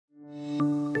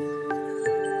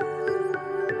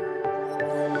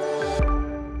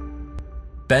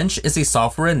Bench is a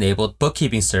software-enabled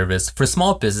bookkeeping service for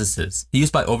small businesses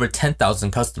used by over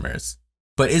 10,000 customers.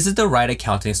 But is it the right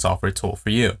accounting software tool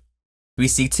for you? We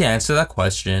seek to answer that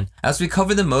question as we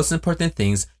cover the most important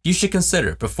things you should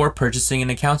consider before purchasing an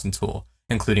accounting tool,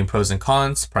 including pros and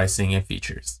cons, pricing, and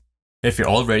features. If you're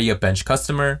already a Bench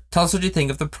customer, tell us what you think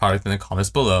of the product in the comments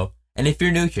below, and if you're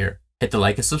new here, hit the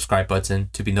like and subscribe button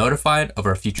to be notified of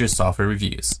our future software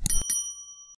reviews.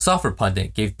 Software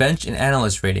Pundit gave Bench an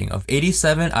analyst rating of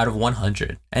 87 out of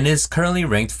 100 and is currently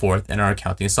ranked 4th in our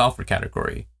accounting software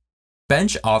category.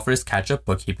 Bench offers catch-up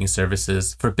bookkeeping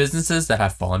services for businesses that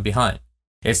have fallen behind.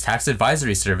 Its tax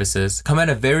advisory services come at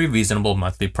a very reasonable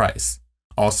monthly price.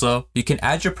 Also, you can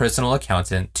add your personal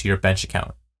accountant to your Bench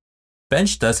account.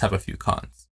 Bench does have a few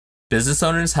cons. Business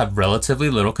owners have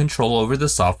relatively little control over the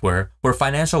software where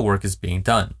financial work is being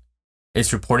done.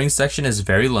 Its reporting section is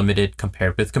very limited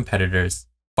compared with competitors.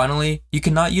 Finally, you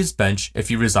cannot use Bench if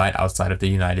you reside outside of the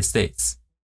United States.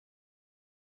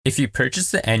 If you purchase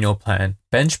the annual plan,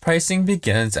 Bench pricing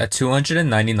begins at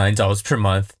 $299 per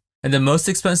month, and the most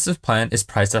expensive plan is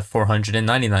priced at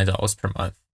 $499 per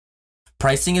month.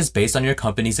 Pricing is based on your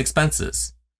company's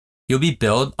expenses. You'll be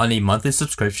billed on a monthly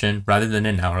subscription rather than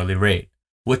an hourly rate,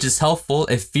 which is helpful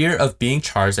if fear of being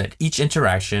charged at each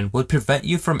interaction would prevent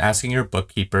you from asking your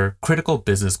bookkeeper critical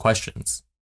business questions.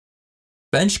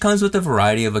 Bench comes with a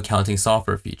variety of accounting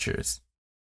software features.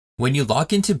 When you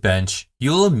log into Bench,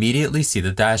 you'll immediately see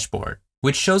the dashboard,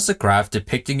 which shows a graph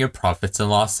depicting your profits and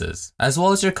losses, as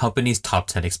well as your company's top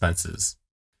 10 expenses.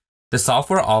 The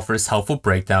software offers helpful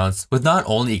breakdowns with not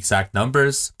only exact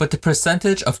numbers, but the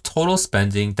percentage of total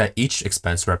spending that each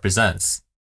expense represents.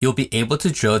 You'll be able to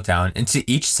drill down into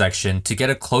each section to get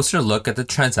a closer look at the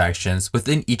transactions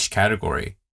within each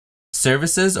category.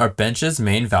 Services are Bench's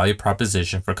main value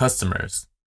proposition for customers.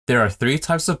 There are 3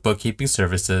 types of bookkeeping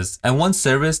services and 1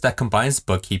 service that combines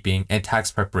bookkeeping and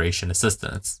tax preparation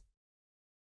assistance.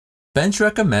 Bench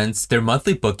recommends their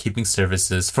monthly bookkeeping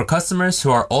services for customers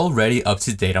who are already up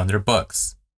to date on their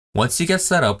books. Once you get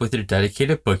set up with your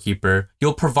dedicated bookkeeper,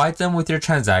 you'll provide them with your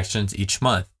transactions each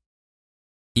month.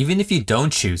 Even if you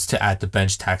don't choose to add the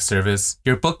Bench tax service,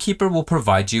 your bookkeeper will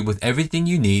provide you with everything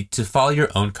you need to file your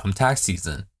own income tax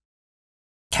season.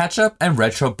 Catch-up and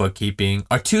retro bookkeeping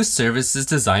are 2 services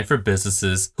designed for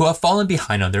businesses who have fallen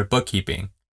behind on their bookkeeping.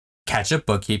 Catch-up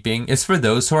bookkeeping is for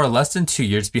those who are less than 2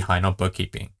 years behind on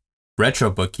bookkeeping.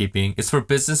 Retro bookkeeping is for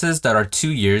businesses that are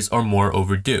 2 years or more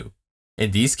overdue.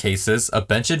 In these cases, a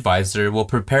Bench advisor will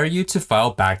prepare you to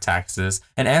file back taxes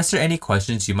and answer any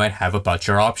questions you might have about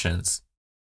your options.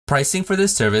 Pricing for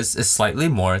this service is slightly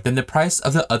more than the price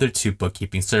of the other 2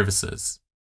 bookkeeping services.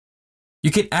 You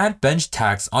can add Bench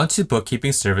Tax onto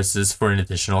bookkeeping services for an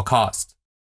additional cost.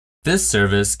 This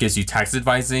service gives you tax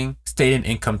advising, state and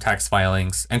income tax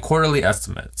filings, and quarterly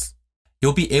estimates.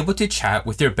 You'll be able to chat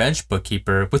with your Bench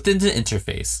bookkeeper within the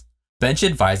interface. Bench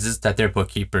advises that their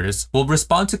bookkeepers will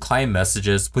respond to client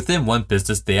messages within 1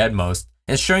 business day at most,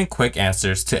 ensuring quick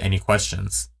answers to any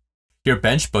questions. Your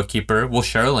Bench bookkeeper will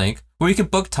share a link where you can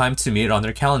book time to meet on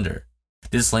their calendar.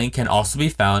 This link can also be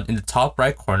found in the top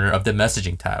right corner of the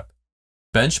messaging tab.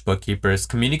 Bench bookkeepers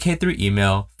communicate through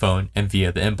email, phone, and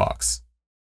via the inbox.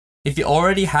 If you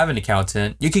already have an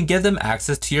accountant, you can give them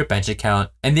access to your Bench account,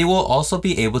 and they will also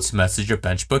be able to message your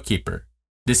Bench bookkeeper.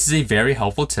 This is a very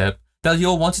helpful tip that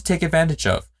you'll want to take advantage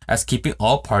of, as keeping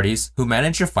all parties who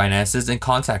manage your finances in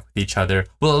contact with each other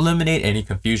will eliminate any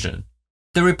confusion.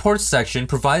 The reports section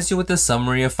provides you with a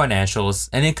summary of financials,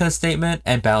 an income statement,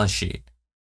 and balance sheet.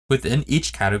 Within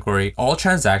each category, all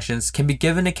transactions can be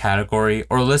given a category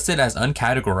or listed as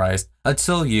uncategorized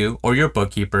until you or your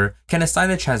bookkeeper can assign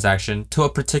the transaction to a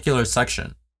particular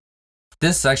section.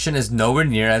 This section is nowhere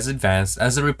near as advanced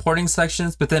as the reporting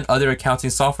sections within other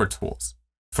accounting software tools.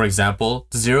 For example,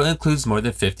 Xero includes more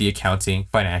than 50 accounting,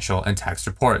 financial, and tax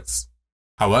reports.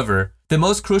 However, the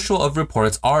most crucial of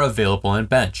reports are available in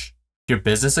Bench. Your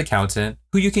business accountant,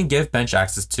 who you can give Bench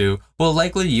access to, will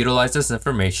likely utilize this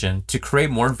information to create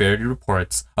more varied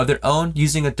reports of their own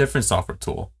using a different software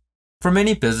tool. For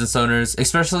many business owners,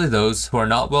 especially those who are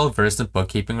not well versed in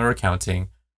bookkeeping or accounting,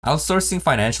 outsourcing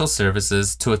financial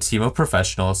services to a team of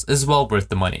professionals is well worth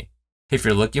the money. If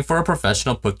you're looking for a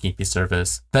professional bookkeeping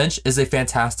service, Bench is a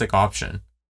fantastic option.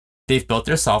 They've built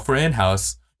their software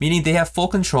in-house, meaning they have full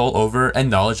control over and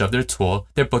knowledge of their tool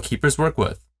their bookkeepers work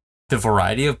with. The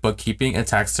variety of bookkeeping and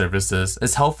tax services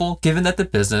is helpful given that the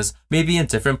business may be in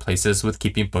different places with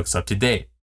keeping books up to date.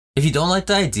 If you don't like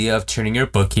the idea of turning your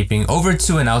bookkeeping over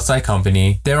to an outside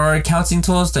company, there are accounting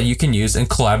tools that you can use in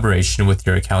collaboration with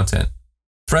your accountant.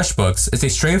 FreshBooks is a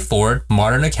straightforward,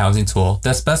 modern accounting tool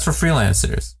that's best for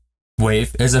freelancers.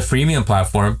 Wave is a freemium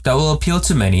platform that will appeal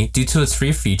to many due to its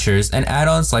free features and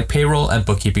add-ons like payroll and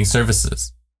bookkeeping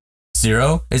services.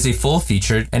 Xero is a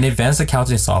full-featured and advanced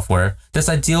accounting software that's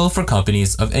ideal for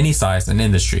companies of any size and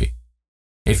industry.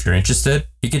 If you're interested,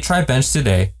 you can try Bench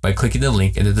today by clicking the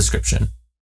link in the description.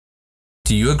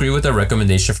 Do you agree with our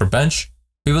recommendation for Bench?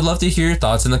 We would love to hear your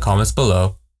thoughts in the comments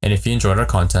below, and if you enjoyed our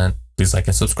content, please like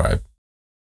and subscribe.